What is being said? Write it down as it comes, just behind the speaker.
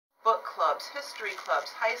clubs, history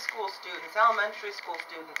clubs, high school students, elementary school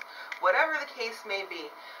students, whatever the case may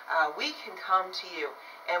be, we can come to you.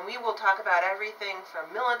 And we will talk about everything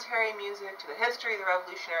from military music to the history of the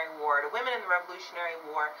Revolutionary War to women in the Revolutionary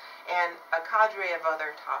War and a cadre of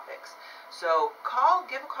other topics. So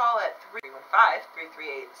give a call at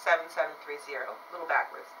 315-338-7730, a little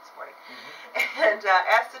backwards this morning, and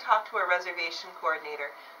ask to talk to a reservation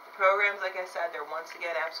coordinator. The programs, like I said, they're once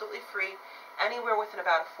again absolutely free, anywhere within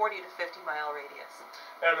about a 40 to 50 mile radius.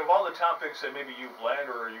 And of all the topics that maybe you've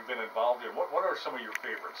led or you've been involved in, what are some of your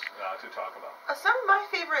favorites to talk about? Some of my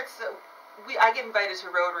favorites, I get invited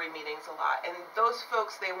to Rotary meetings a lot, and those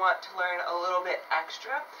folks, they want to learn a little bit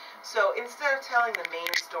extra. So instead of telling the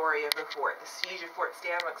main story of the fort, the siege of Fort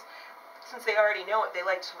Stanwix, since they already know it, they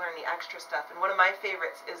like to learn the extra stuff. And one of my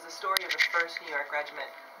favorites is the story of the 1st New York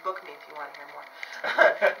Regiment. Book me if you want to hear more.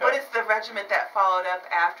 But it's the regiment that followed up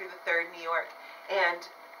after the 3rd New York, and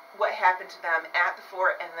what happened to them at the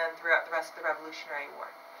fort and then throughout the rest of the Revolutionary War.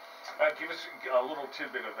 Give us a little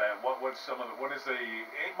tidbit of that. What is the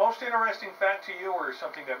most interesting fact to you, or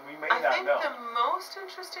something that we may not know? I think the most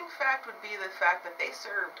interesting fact would be the fact that they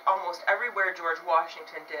served almost everywhere George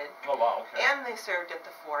Washington did. Oh, wow, okay. And they served at the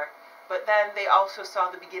fort, but then they also saw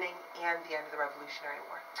the beginning and the end of the Revolutionary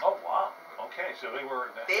War. Oh, wow. Okay, so they were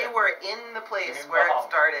in the place where it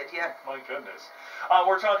started, yeah. My goodness.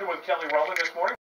 We're talking with Kelly Roman this morning.